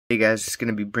Hey guys, just going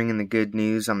to be bringing the good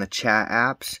news on the chat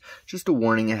apps. Just a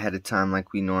warning ahead of time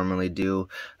like we normally do.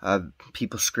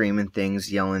 People screaming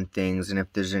things, yelling things, and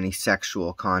if there's any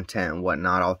sexual content and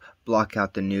whatnot, I'll block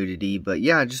out the nudity. But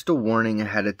yeah, just a warning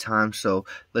ahead of time, so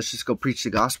let's just go preach the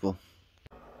gospel.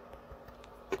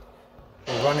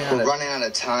 We're running out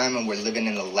of time and we're living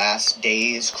in the last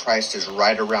days. Christ is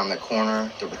right around the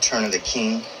corner. The return of the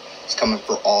King is coming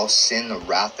for all sin, the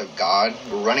wrath of God.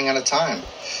 We're running out of time.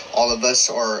 All of us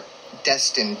are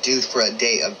destined, due for a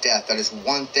day of death. That is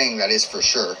one thing that is for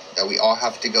sure, that we all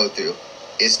have to go through,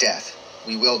 is death.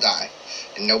 We will die.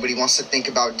 And nobody wants to think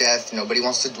about death. Nobody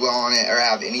wants to dwell on it or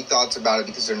have any thoughts about it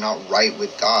because they're not right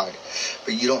with God.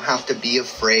 But you don't have to be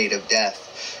afraid of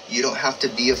death. You don't have to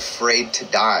be afraid to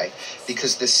die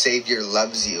because the Savior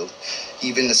loves you.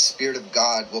 Even the Spirit of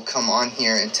God will come on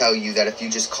here and tell you that if you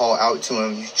just call out to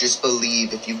Him, you just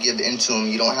believe, if you give into Him,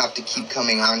 you don't have to keep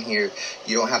coming on here.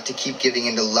 You don't have to keep giving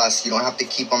into lust. You don't have to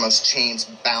keep on those chains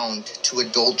bound to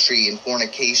adultery and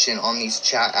fornication on these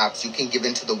chat apps. You can give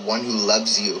into the one who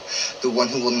loves you, the one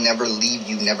who will never leave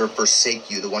you, never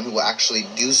forsake you, the one who will actually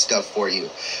do stuff for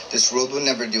you. This world will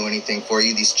never do anything for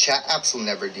you. These chat apps will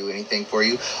never do anything for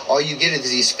you. All you get is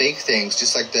these fake things,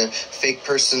 just like the fake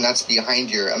person that's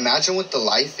behind you. Imagine what the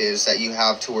life is that you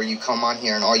have to where you come on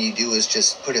here and all you do is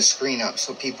just put a screen up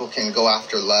so people can go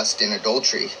after lust and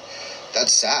adultery.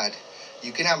 That's sad.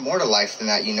 You can have more to life than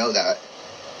that, you know that.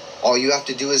 All you have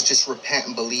to do is just repent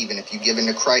and believe, and if you give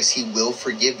into Christ, He will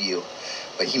forgive you.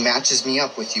 But He matches me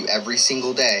up with you every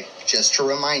single day just to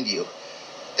remind you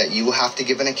that you will have to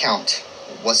give an account.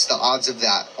 What's the odds of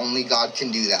that? Only God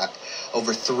can do that.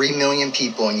 Over 3 million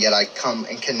people, and yet I come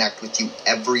and connect with you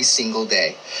every single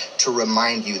day to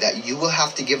remind you that you will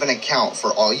have to give an account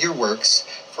for all your works,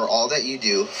 for all that you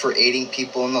do, for aiding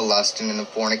people in the lust and in the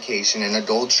fornication and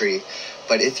adultery.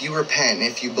 But if you repent and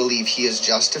if you believe, He is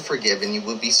just to forgive and you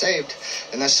will be saved.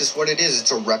 And that's just what it is.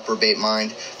 It's a reprobate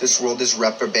mind. This world is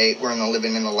reprobate. We're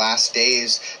living in the last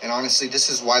days. And honestly, this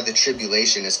is why the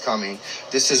tribulation is coming.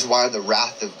 This is why the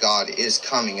wrath of God is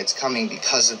coming. It's coming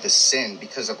because of the sin,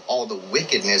 because of all the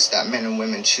wickedness that men and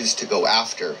women choose to go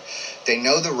after. They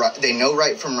know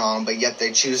right from wrong, but yet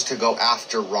they choose to go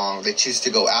after wrong. They choose to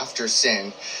go after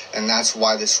sin. And that's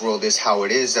why this world is how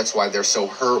it is. That's why they're so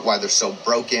hurt, why they're so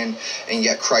broken. And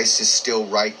yet Christ is still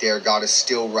right there. God is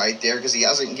still right there because He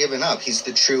hasn't given up. He's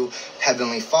the true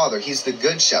Heavenly Father. He's the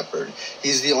Good Shepherd.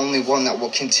 He's the only one that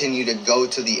will continue to go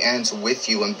to the ends with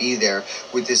you and be there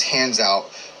with His hands out.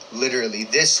 Literally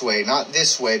this way, not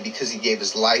this way, because He gave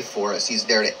His life for us. He's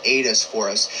there to aid us for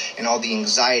us and all the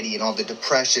anxiety and all the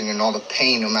depression and all the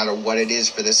pain, no matter what it is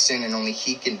for the sin, and only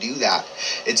He can do that.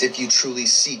 It's if you truly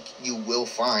seek, you will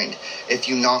find. If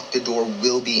you knock, the door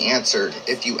will be answered.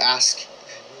 If you ask,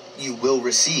 you will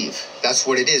receive. That's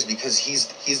what it is, because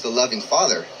He's the loving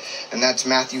Father. And that's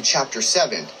Matthew chapter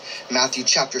 7. Matthew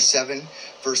chapter 7,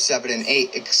 verse 7 and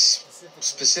 8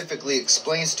 specifically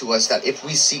explains to us that if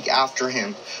we seek after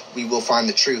Him, we will find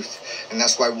the truth. And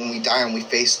that's why when we die and we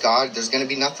face God, there's going to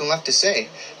be nothing left to say.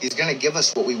 He's going to give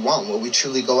us what we want, what we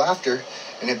truly go after.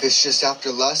 And if it's just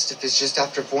after lust, if it's just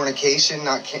after fornication,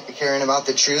 not caring about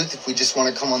the truth, if we just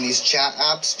want to come on these chat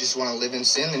apps, just want to live in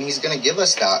sin, then He's going to give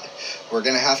us that. We're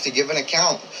going to have to give an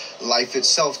account. Life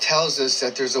itself tells us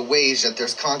that there's a wage, that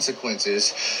there's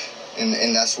consequences. And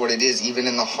that's what it is, even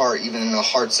in the heart, even in the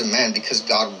hearts of men, because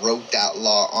God wrote that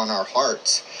law on our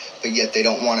hearts. But yet they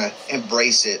don't want to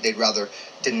embrace it. They'd rather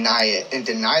deny it and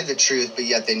deny the truth, but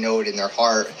yet they know it in their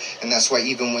heart. And that's why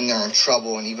even when they're in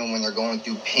trouble and even when they're going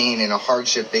through pain and a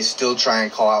hardship, they still try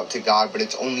and call out to God. But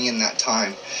it's only in that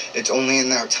time. It's only in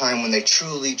that time when they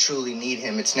truly, truly need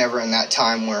Him. It's never in that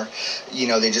time where,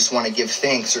 they just want to give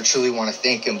thanks or truly want to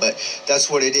thank Him. But that's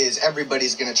what it is.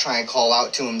 Everybody's going to try and call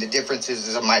out to Him. The difference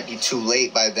is it might be too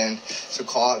late by then. So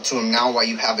call out to Him now while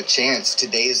you have a chance.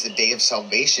 Today is the day of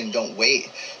salvation. Don't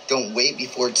wait. Don't wait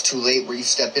before it's too late where you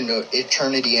step into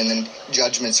eternity and then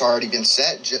judgment's already been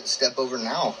set. Just step over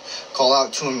now. Call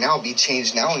out to Him now. Be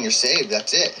changed now and you're saved.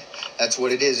 That's it. That's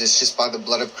what it is. It's just by the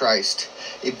blood of Christ.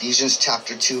 Ephesians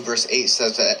chapter 2 verse 8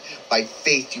 says that by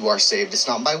faith you are saved. It's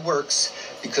not by works,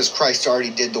 because Christ already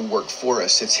did the work for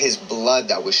us. It's His blood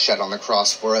that was shed on the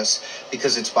cross for us,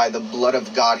 because it's by the blood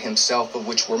of God Himself, of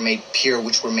which we're made pure,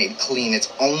 which we're made clean.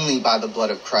 It's only by the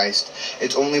blood of Christ.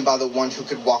 It's only by the one who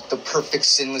could walk the perfect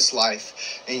sinless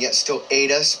life and yet still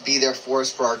aid us, be there for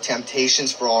us for our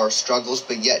temptations, for all our struggles,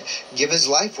 but yet give His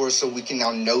life for us so we can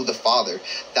now know the Father.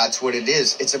 That's what it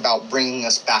is. It's about bringing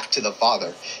us back to the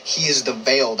Father. He is the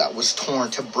veil that was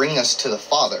torn to bring us to the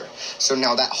Father. So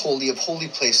now that holy of holy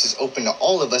place is open to all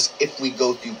all of us if we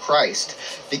go through Christ.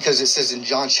 Because it says in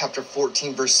John chapter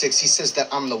 14, verse 6, he says that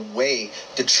I'm the way,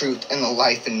 the truth, and the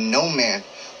life, and no man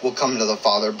will come to the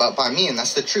Father but by me. And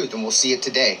that's the truth, and we'll see it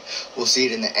today. We'll see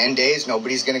it in the end days.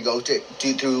 Nobody's going to go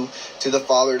to the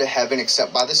Father, to heaven,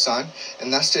 except by the Son.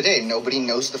 And that's today. Nobody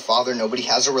knows the Father. Nobody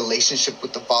has a relationship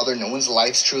with the Father. No one's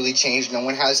life's truly changed. No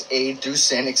one has aid through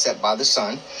sin except by the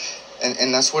Son.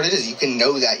 And that's what it is. You can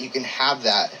know that. You can have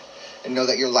that. And know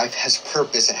that your life has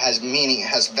purpose. It has meaning. It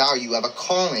has value. You have a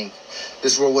calling.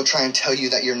 This world will try and tell you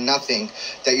that you're nothing.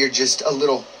 That you're just a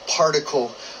little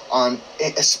particle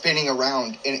spinning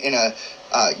around in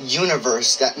a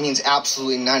universe that means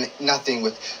absolutely nothing,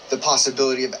 with the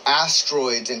possibility of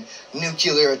asteroids and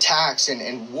nuclear attacks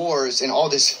and wars and all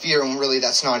this fear. And really,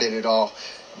 that's not it at all.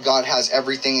 God has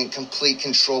everything in complete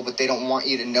control, but they don't want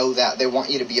you to know that. They want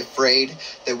you to be afraid.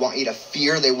 They want you to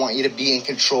fear. They want you to be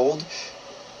controlled,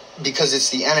 because it's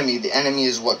the enemy. The enemy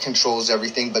is what controls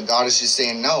everything, but God is just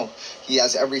saying no. He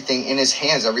has everything in his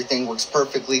hands. Everything works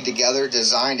perfectly together,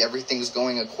 designed. Everything's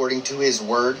going according to his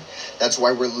word. That's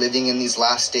why we're living in these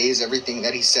last days. Everything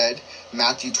that he said,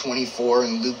 Matthew 24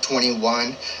 and Luke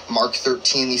 21, Mark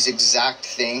 13, these exact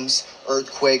things.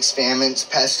 Earthquakes, famines,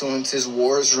 pestilences,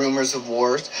 wars, rumors of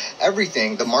wars,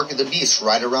 everything. The mark of the beast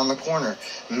right around the corner.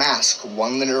 Mask,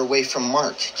 1 letter away from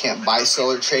mark. Can't buy,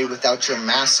 sell, or trade without your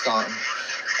mask on.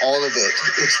 All of it.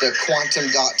 It's the quantum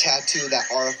dot tattoo, that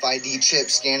RFID chip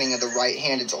scanning of the right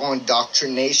hand. It's all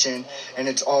indoctrination, and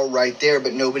it's all right there,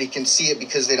 but nobody can see it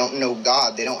because they don't know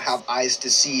God. They don't have eyes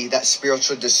to see that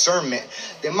spiritual discernment.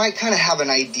 They might kind of have an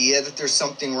idea that there's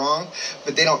something wrong,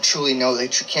 but they don't truly know. They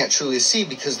can't truly see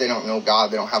because they don't know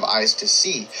God. They don't have eyes to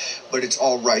see, but it's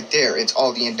all right there. It's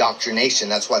all the indoctrination.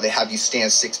 That's why they have you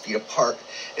stand 6 feet apart.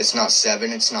 It's not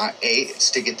 7, it's not 8, it's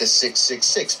to get the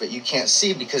 666, but you can't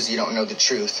see because you don't know the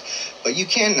truth. But you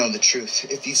can know the truth.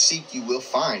 If you seek, you will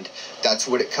find. That's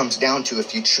what it comes down to.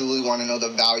 If you truly want to know the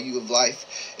value of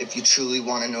life, if you truly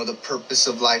want to know the purpose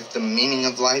of life, the meaning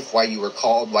of life, why you were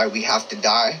called, why we have to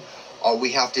die, all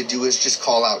we have to do is just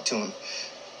call out to him.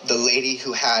 The lady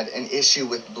who had an issue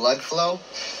with blood flow,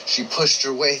 she pushed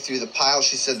her way through the pile.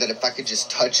 She said that if I could just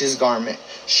touch his garment,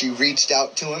 she reached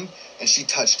out to him and she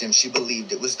touched him. She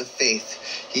believed. It was the faith.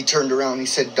 He turned around and he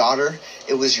said, daughter,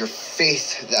 it was your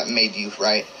faith that made you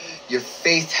right. Your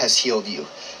faith has healed you.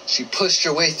 She pushed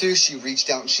her way through. She reached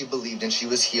out and she believed, and she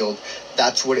was healed.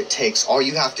 That's what it takes. All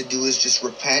you have to do is just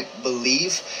repent,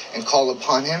 believe, and call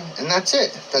upon him. And that's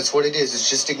it. That's what it is. It's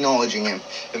just acknowledging him.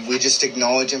 If we just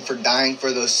acknowledge him for dying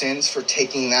for those sins, for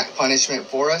taking that punishment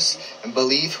for us, and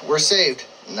believe, we're saved.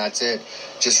 And that's it.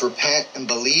 Just repent and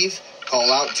believe. Call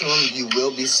out to him, you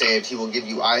will be saved. He will give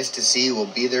you eyes to see. He will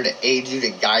be there to aid you, to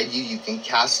guide you. You can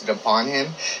cast it upon him.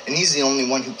 And he's the only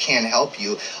one who can help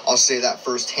you. I'll say that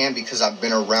firsthand because I've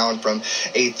been around from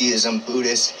atheism,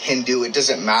 Buddhist, Hindu. It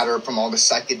doesn't matter, from all the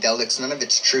psychedelics. None of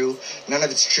it's true. None of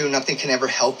it's true. Nothing can ever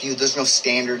help you. There's no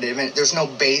standard in it. There's no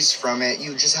base from it.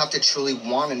 You just have to truly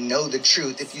want to know the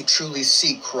truth. If you truly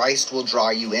seek, Christ will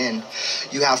draw you in.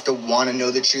 You have to want to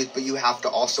know the truth, but you have to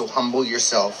also humble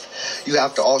yourself. You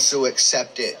have to also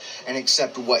accept it and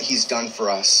accept what he's done for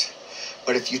us.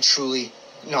 But if you truly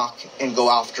knock and go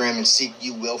after him and seek,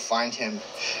 you will find him.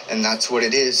 And that's what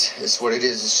it is. It's what it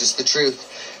is. It's just the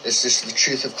truth. It's just the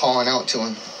truth of calling out to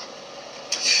him.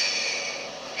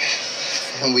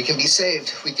 And we can be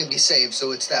saved. We can be saved.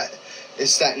 So it's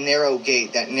that narrow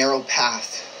gate, that narrow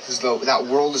path. As though that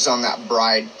world is on that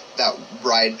bride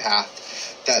path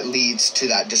that leads to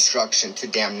that destruction, to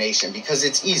damnation, because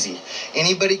it's easy.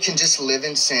 Anybody can just live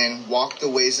in sin, walk the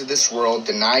ways of this world,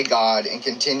 deny God, and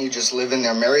continue just living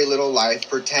their merry little life,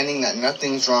 pretending that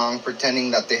nothing's wrong,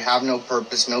 pretending that they have no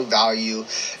purpose, no value,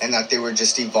 and that they were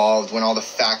just evolved when all the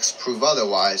facts prove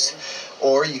otherwise.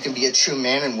 Or you can be a true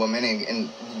man and woman and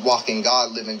walk in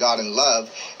God, live in God in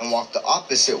love, and walk the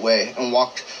opposite way and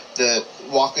walk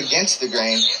against the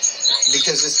grain.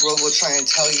 Because this world will try and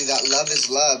tell you that love is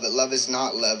love, but love is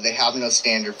not love. They have no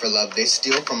standard for love. They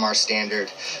steal from our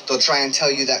standard. They'll try and tell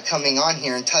you that coming on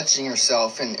here and touching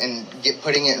yourself and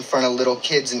putting it in front of little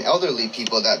kids and elderly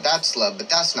people, that's love, but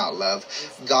that's not love.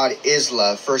 God is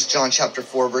love. 1 John chapter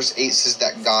 4 verse 8 says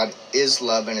that God is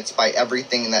love, and it's by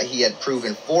everything that he had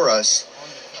proven for us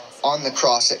on the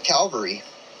cross at Calvary.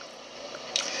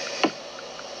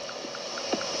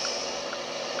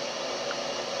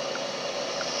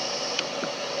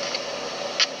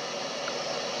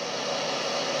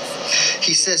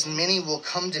 He says, many will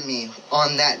come to me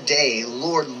on that day.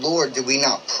 Lord, Lord, did we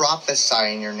not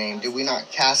prophesy in your name? Did we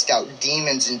not cast out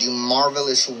demons and do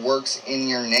marvelous works in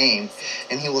your name?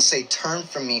 And he will say, turn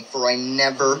from me, for I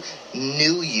never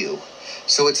knew you.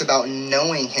 So it's about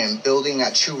knowing him, building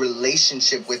that true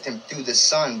relationship with him through the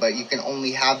Son. But you can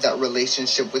only have that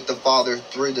relationship with the Father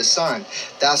through the Son.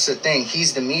 That's the thing.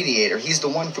 He's the mediator. He's the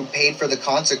one who paid for the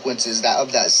consequences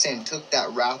of that sin, took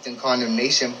that wrath and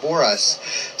condemnation for us,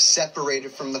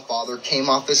 separated from the Father, came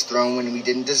off his throne when we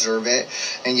didn't deserve it.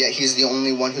 And yet he's the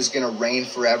only one who's going to reign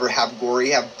forever, have glory,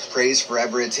 have praise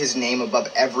forever. It's his name above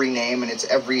every name, and it's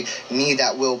every knee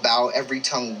that will bow, every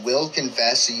tongue will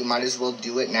confess. So you might as well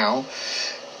do it now.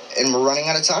 And we're running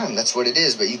out of time. That's what it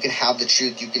is. But you can have the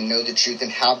truth. You can know the truth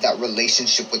and have that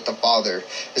relationship with the Father.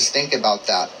 Just think about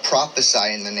that.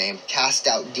 Prophesy in the name. Cast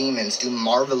out demons. Do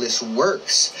marvelous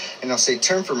works. And I'll say,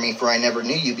 turn from me, for I never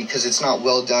knew you, because it's not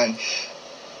well done.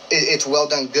 It's well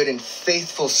done, good and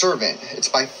faithful servant. It's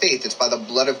by faith. It's by the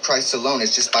blood of Christ alone.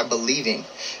 It's just by believing.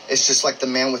 It's just like the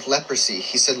man with leprosy.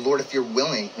 He said, Lord, if you're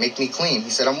willing, make me clean. He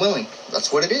said, I'm willing.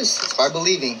 That's what it is. It's by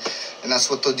believing. And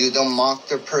that's what they'll do. They'll mock,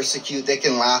 they'll persecute, they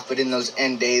can laugh, but in those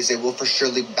end days, they will for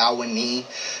surely bow a knee.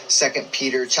 2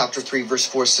 Peter chapter 3, verse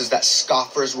 4 says that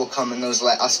scoffers will come in those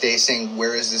last days saying,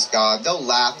 where is this God? They'll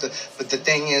laugh, but the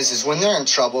thing is when they're in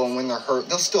trouble and when they're hurt,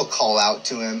 they'll still call out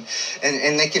to him.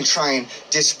 And they can try and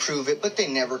disprove it, but they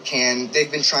never can.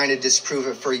 They've been trying to disprove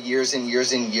it for years and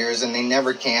years and years, and they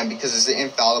never can, because it's the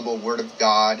infallible word of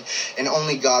God. And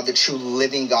only God, the true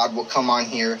living God, will come on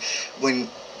here when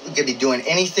we could be doing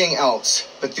anything else,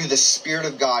 but through the Spirit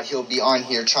of God, he'll be on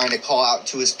here trying to call out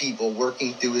to his people,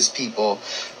 working through his people,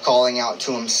 calling out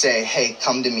to him, say, hey,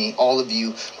 come to me, all of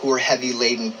you who are heavy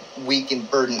laden, weak and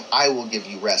burdened, I will give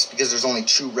you rest, because there's only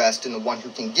true rest in the one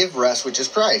who can give rest, which is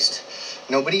Christ.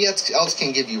 Nobody else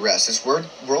can give you rest. This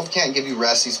world can't give you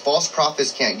rest. These false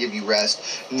prophets can't give you rest.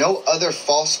 No other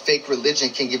false, fake religion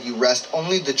can give you rest.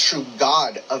 Only the true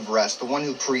God of rest, the one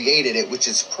who created it, which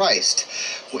is Christ.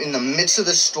 In the midst of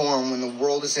the storm, when the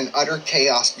world is in utter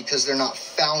chaos because they're not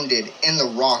founded in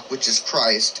the rock, which is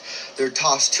Christ, they're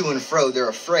tossed to and fro, they're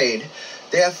afraid,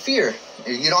 they have fear.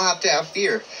 You don't have to have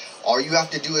fear. All you have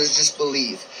to do is just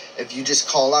believe. If you just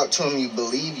call out to him, you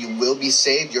believe, you will be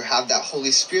saved. You have that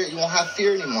Holy Spirit. You won't have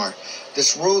fear anymore.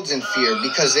 This world's in fear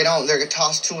because they're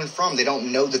tossed to and from. They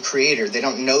don't know the Creator. They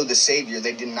don't know the Savior.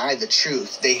 They deny the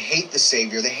truth. They hate the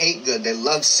Savior. They hate good. They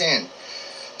love sin.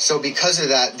 So because of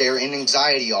that, they're in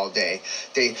anxiety all day.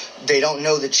 They don't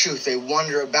know the truth. They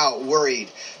wander about worried.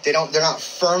 They're not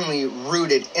firmly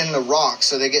rooted in the rock,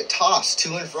 so they get tossed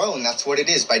to and fro, and that's what it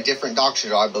is by different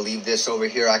doctrines. Oh, I believe this over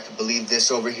here. I could believe this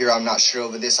over here. I'm not sure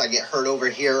over this. I get hurt over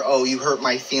here. Oh, you hurt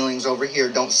my feelings over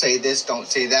here. Don't say this. Don't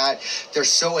say that. They're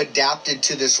so adapted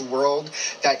to this world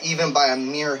that even by a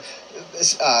mere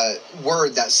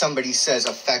word that somebody says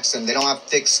affects them. They don't have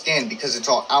thick skin because it's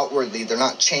all outwardly. They're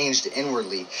not changed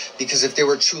inwardly, because if they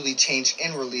were truly changed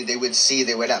inwardly, they would see,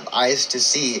 they would have eyes to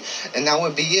see, and that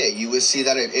would be it. You would see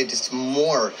that it's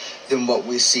more than what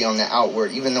we see on the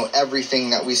outward, even though everything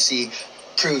that we see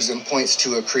proves and points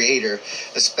to a Creator,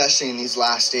 especially in these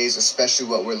last days, especially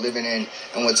what we're living in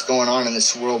and what's going on in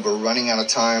this world. We're running out of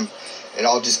time. It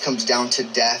all just comes down to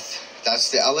death.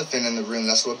 That's the elephant in the room.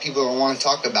 That's what people don't want to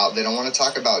talk about. They don't want to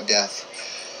talk about death.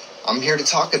 I'm here to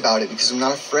talk about it because I'm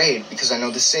not afraid, because I know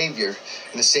the Savior.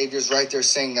 And the Savior's right there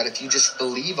saying that if you just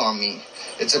believe on me,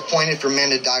 it's appointed for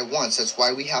man to die once. That's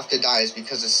why we have to die, is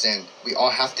because of sin. We all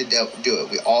have to do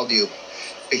it. We all do.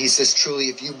 But he says, truly,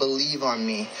 if you believe on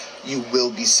me, you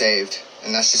will be saved.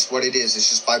 And that's just what it is. It's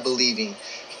just by believing.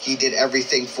 He did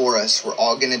everything for us. We're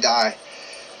all going to die.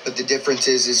 But the difference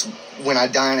is when I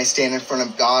die and I stand in front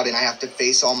of God and I have to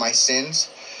face all my sins,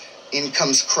 in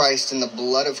comes Christ, and the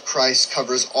blood of Christ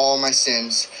covers all my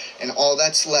sins. And all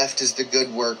that's left is the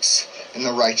good works and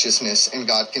the righteousness. And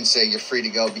God can say, you're free to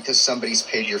go because somebody's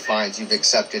paid your fines. You've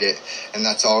accepted it. And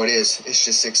that's all it is. It's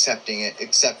just accepting it,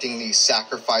 accepting the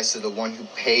sacrifice of the one who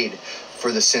paid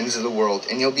for the sins of the world.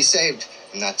 And you'll be saved.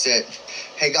 And that's it.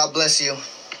 Hey, God bless you.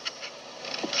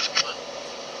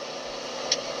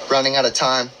 Running out of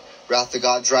time. Wrath of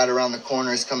God's right around the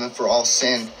corner. Is coming for all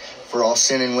sin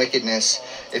and wickedness.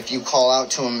 If you call out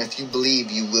to him, if you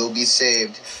believe, you will be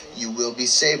saved. You will be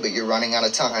saved, but you're running out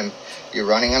of time. You're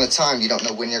running out of time. You don't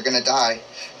know when you're going to die.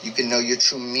 You can know your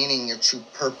true meaning, your true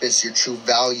purpose, your true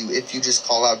value if you just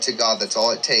call out to God. That's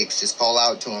all it takes. Just call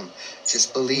out to him.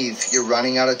 Just believe. You're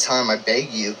running out of time. I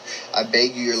beg you.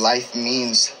 Your life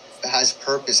has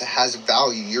purpose. It has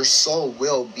value. Your soul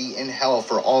will be in hell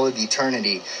for all of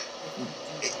eternity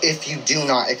if you do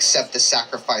not accept the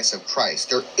sacrifice of Christ.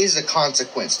 There is a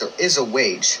consequence. There is a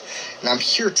wage. And I'm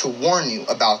here to warn you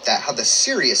about that, how the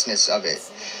seriousness of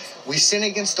it. We sin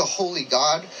against a holy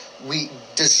God. we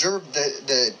deserve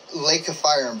the lake of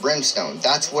fire and brimstone.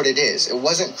 That's what it is. It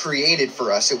wasn't created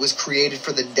for us. It was created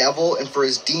for the devil and for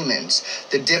his demons.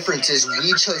 The difference is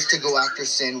we chose to go after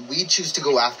sin. We choose to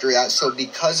go after that. So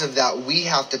because of that, we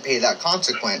have to pay that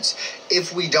consequence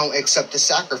if we don't accept the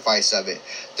sacrifice of it.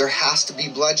 There has to be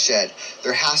bloodshed.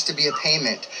 There has to be a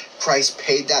payment. Christ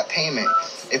paid that payment.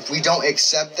 If we don't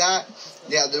accept that,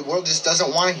 the world just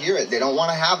doesn't want to hear it. They don't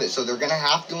want to have it. So they're going to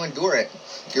have to endure it.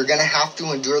 You're going to have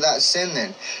to endure that sin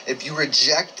then. If you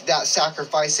reject that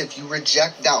sacrifice, if you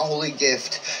reject that holy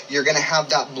gift, you're going to have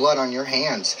that blood on your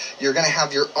hands. You're going to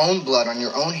have your own blood on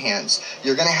your own hands.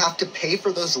 You're going to have to pay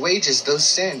for those wages, those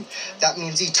sin. That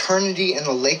means eternity in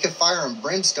the lake of fire and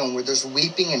brimstone where there's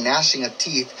weeping and gnashing of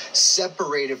teeth,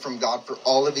 separated from God for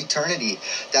all of eternity.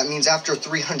 That means after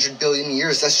 300 billion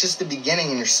years, that's just the beginning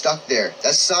and you're stuck there.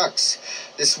 That sucks.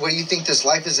 What do you think, this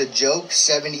life is a joke?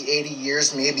 70, 80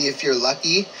 years, maybe if you're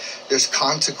lucky. There's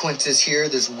consequences here.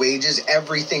 There's wages.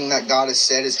 Everything that God has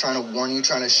said is trying to warn you,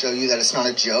 trying to show you that it's not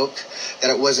a joke, that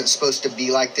it wasn't supposed to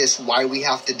be like this, why we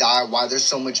have to die, why there's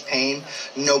so much pain.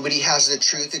 Nobody has the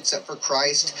truth except for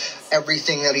Christ.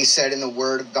 Everything that he said in the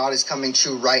word of God is coming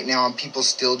true right now, and people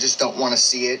still just don't want to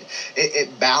see it.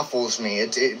 It baffles me.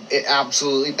 It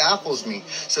absolutely baffles me.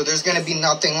 So there's going to be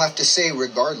nothing left to say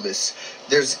regardless.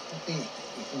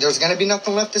 There's going to be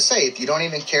nothing left to say. If you don't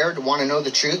even care to want to know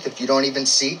the truth, if you don't even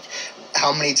seek,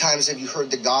 how many times have you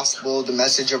heard the gospel, the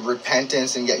message of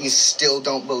repentance, and yet you still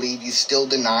don't believe, you still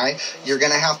deny? You're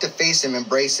going to have to face him.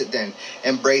 Embrace it then.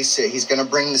 Embrace it. He's going to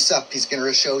bring this up. He's going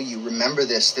to show you, remember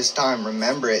this time.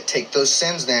 Remember it. Take those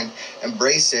sins then.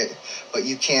 Embrace it. But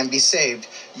you can be saved.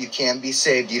 You can be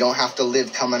saved. You don't have to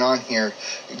live coming on here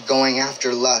going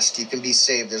after lust. You can be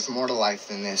saved. There's more to life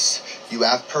than this. You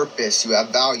have purpose. You have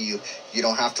value. You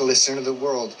don't have to listen to the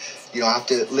world. You don't have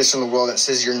to listen to the world that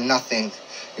says you're nothing.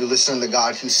 You listen to the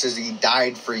God who says he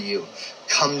died for you.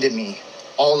 Come to me,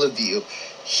 all of you.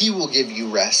 He will give you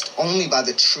rest. Only by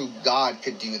the true God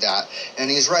could do that.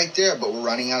 And he's right there, but we're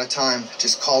running out of time.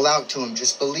 Just call out to him.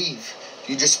 Just believe. If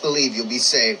you just believe, you'll be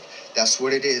saved. That's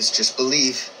what it is. Just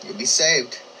believe. You'll be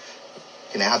saved.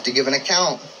 You're going to have to give an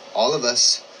account. All of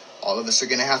us. All of us are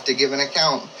going to have to give an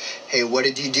account. Hey, what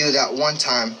did you do that one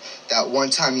time? That one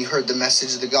time you heard the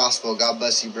message of the gospel. God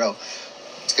bless you, bro.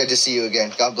 It's good to see you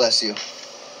again. God bless you.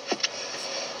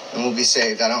 And we'll be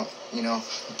saved.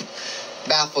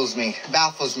 Baffles me.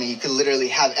 You could literally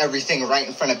have everything right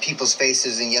in front of people's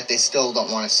faces, and yet they still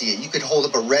don't want to see it. You could hold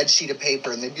up a red sheet of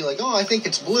paper and they'd be like, oh, I think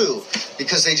it's blue,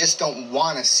 because they just don't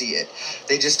want to see it.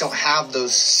 They just don't have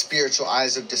those spiritual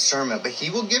eyes of discernment. But he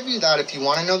will give you that if you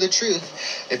want to know the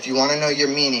truth, if you want to know your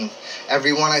meaning.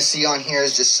 Everyone I see on here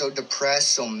is just so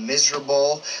depressed, so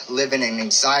miserable, living in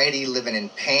anxiety, living in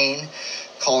pain,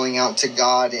 calling out to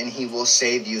God, and he will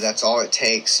save you. That's all it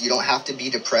takes. You don't have to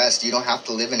be depressed. You don't have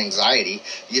to live in anxiety.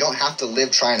 You don't have to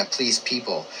live trying to please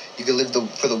people. You can live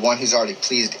for the one who's already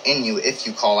pleased in you if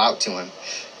you call out to him.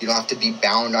 You don't have to be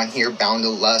bound on here, bound to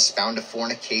lust, bound to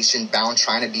fornication, bound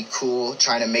trying to be cool,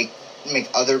 trying to make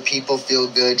other people feel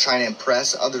good, trying to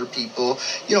impress other people.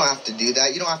 You don't have to do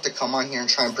that. You don't have to come on here and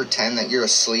try and pretend that you're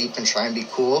asleep and try and be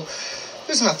cool.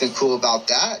 There's nothing cool about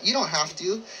that. You don't have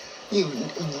to.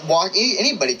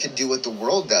 Anybody could do what the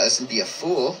world does and be a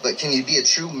fool, but can you be a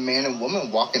true man and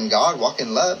woman, walk in God, walk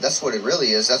in love? That's what it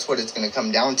really is. That's what it's going to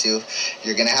come down to.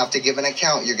 You're going to have to give an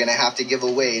account. You're going to have to give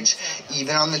a wage.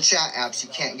 Even on the chat apps, you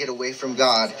can't get away from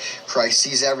God. Christ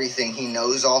sees everything. He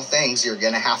knows all things. You're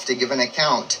going to have to give an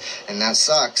account, and that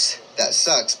sucks. That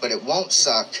sucks, but it won't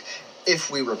suck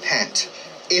if we repent.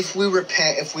 If we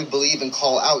repent, if we believe and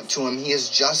call out to him, he is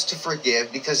just to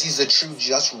forgive, because he's a true,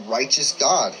 just, righteous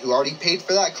God who already paid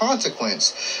for that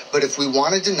consequence. But if we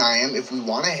want to deny him, if we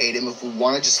want to hate him, if we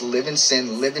want to just live in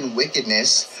sin, live in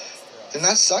wickedness, then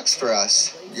that sucks for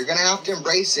us. You're going to have to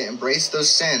embrace it. Embrace those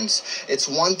sins. It's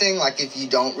one thing, like, if you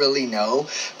don't really know,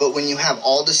 but when you have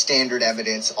all the standard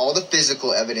evidence, all the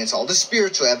physical evidence, all the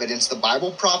spiritual evidence, the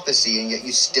Bible prophecy, and yet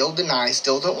you still deny,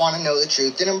 still don't want to know the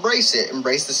truth, then embrace it.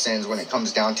 Embrace the sins when it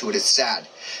comes down to it. It's sad.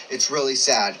 It's really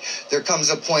sad. There comes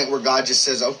a point where God just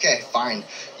says, okay, fine.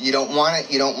 You don't want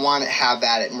it. You don't want it. Have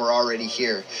at it. And we're already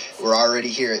here. We're already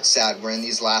here. It's sad. We're in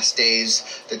these last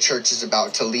days. The church is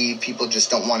about to leave. People just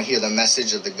don't want to hear the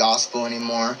message of the gospel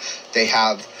anymore. They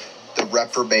have the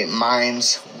reprobate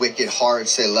minds, wicked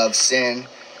hearts. They love sin.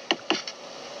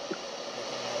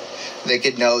 They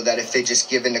could know that if they just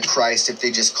give in to Christ, if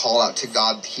they just call out to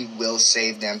God, he will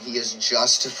save them. He is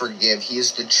just to forgive. He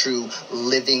is the true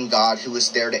living God who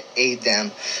is there to aid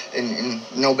them. And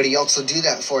nobody else will do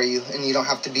that for you. And you don't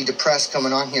have to be depressed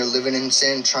coming on here, living in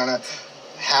sin, trying to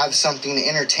have something to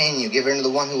entertain you. Give in to the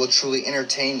one who will truly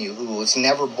entertain you, who is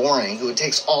never boring, who it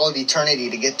takes all of eternity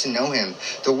to get to know him.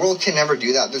 The world can never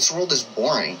do that. This world is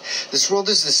boring. This world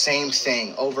is the same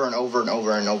thing over and over and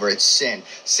over and over. It's sin.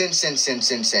 Sin, sin, sin,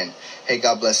 sin, sin. Hey,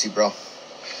 God bless you, bro.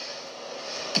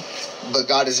 But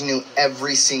God is new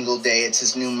every single day. It's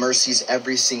his new mercies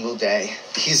every single day.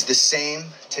 He's the same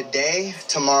today,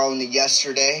 tomorrow, and the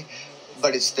yesterday.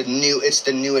 But it's the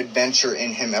new adventure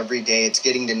in him every day. It's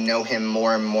getting to know him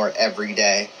more and more every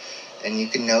day. And you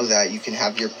can know that. You can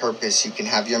have your purpose. You can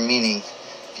have your meaning.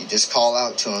 If you just call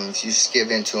out to him. If you just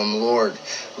give in to him. Lord,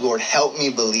 help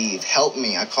me believe. Help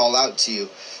me. I call out to you.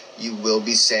 You will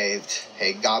be saved.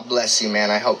 Hey, God bless you, man.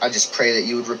 I just pray that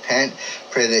you would repent.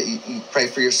 Pray that you pray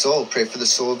for your soul. Pray for the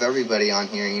soul of everybody on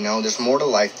here. You know, there's more to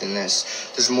life than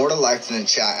this. There's more to life than the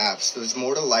chat apps. There's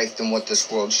more to life than what this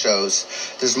world shows.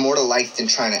 There's more to life than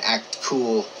trying to act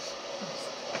cool.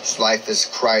 This life is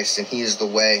Christ, and he is the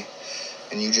way.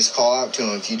 And you just call out to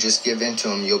him. If you just give in to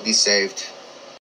him, you'll be saved.